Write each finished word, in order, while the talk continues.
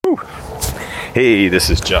Hey, this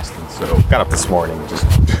is Justin. So, got up this morning, just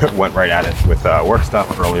went right at it with work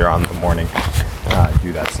stuff earlier on in the morning.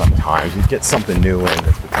 Do that sometimes. You get something new in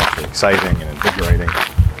that's potentially exciting and invigorating.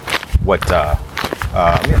 That's what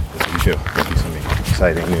you do. You do something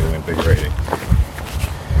exciting, new, invigorating.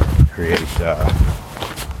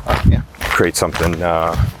 Create something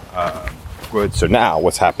good. So now,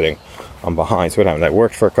 what's happening? I'm behind. So what happened? I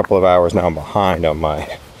worked for a couple of hours. Now I'm behind on my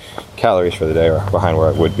calories for the day, or behind where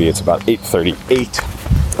I would be. It's about 8:38.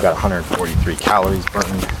 I've got 143 calories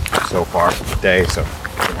burned so far for the day, so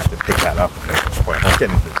I'm gonna have to pick that up at this point. I'm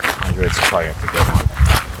getting to the hundreds, so probably have to go on a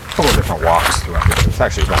couple of different walks throughout the day. It's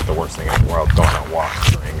actually not the worst thing in the world, going on walks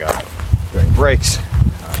during breaks,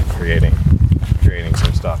 creating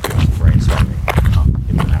some stuff, doing some brainstorming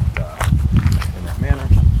in that manner.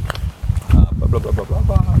 Blah blah blah blah blah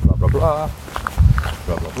blah blah blah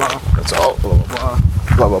blah blah blah. That's all. Blah blah blah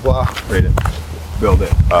blah blah blah. Create it, build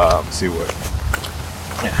it, see what's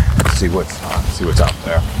out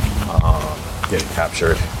there. Get it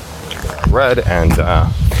captured, read, and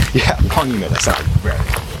long email. That sounded very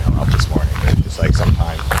up this morning. It's just like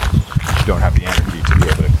sometimes you don't have the energy to be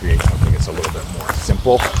able to create something that's a little bit more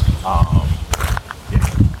simple.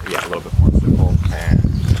 A little bit more simple and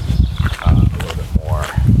a little bit more.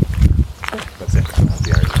 That's it.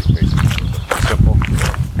 The energy to create something a little bit more simple.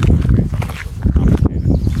 Create something a little bit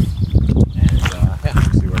complicated. And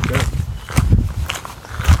see where it goes.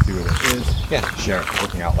 See what it is. Yeah, share it.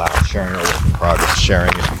 Working out loud. Sharing our work in progress.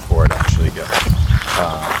 Sharing it before it actually gets.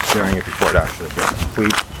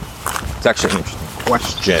 Complete. It's actually an interesting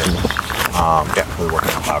question. For the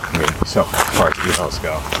working out loud community. So as far as emails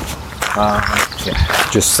go.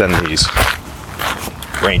 Just send these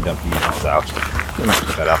brain dump emails out. I'm going to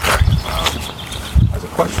put that out there as a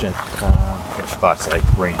question. Thoughts like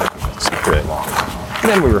brain dump emails really long. And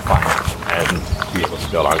then we refine it and be able to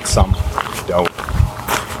build on it. Some don't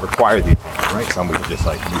require the attention, right? Some we can just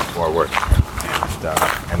like move forward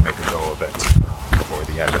and make a go of it before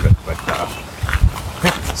the end of it. But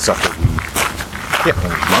stuff that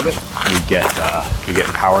when we love it, we get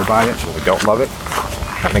empowered by it. When we don't love it,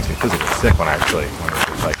 that makes me physically sick when it's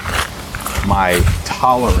like my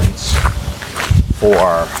tolerance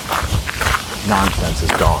for nonsense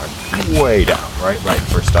is gone way down, right?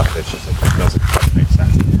 For stuff that's just like, it doesn't make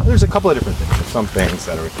sense. There's a couple of different things. There's some things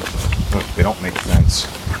that are just, they don't make sense.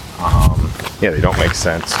 They don't make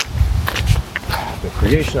sense. The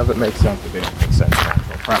creation of it makes sense, but they don't make sense in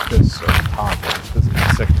actual practice. So it's physically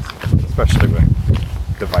sick, especially with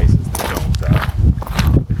devices that don't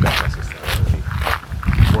necessarily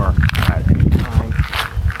work at any time.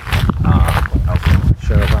 What else do I want to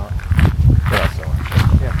share about? I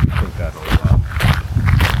think that'll.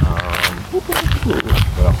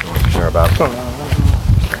 What else do I want to share about?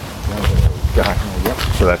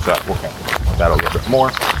 So that's we'll get that a little bit more.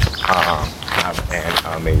 Have an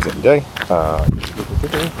amazing day. Always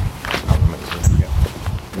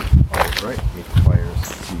right. Meet the players.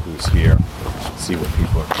 See who's here. See what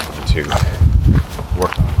people are trying to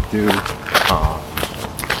work on, do,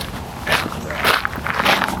 and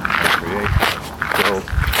create, build.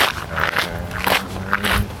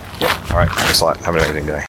 All right. Thanks a lot. Have an amazing day.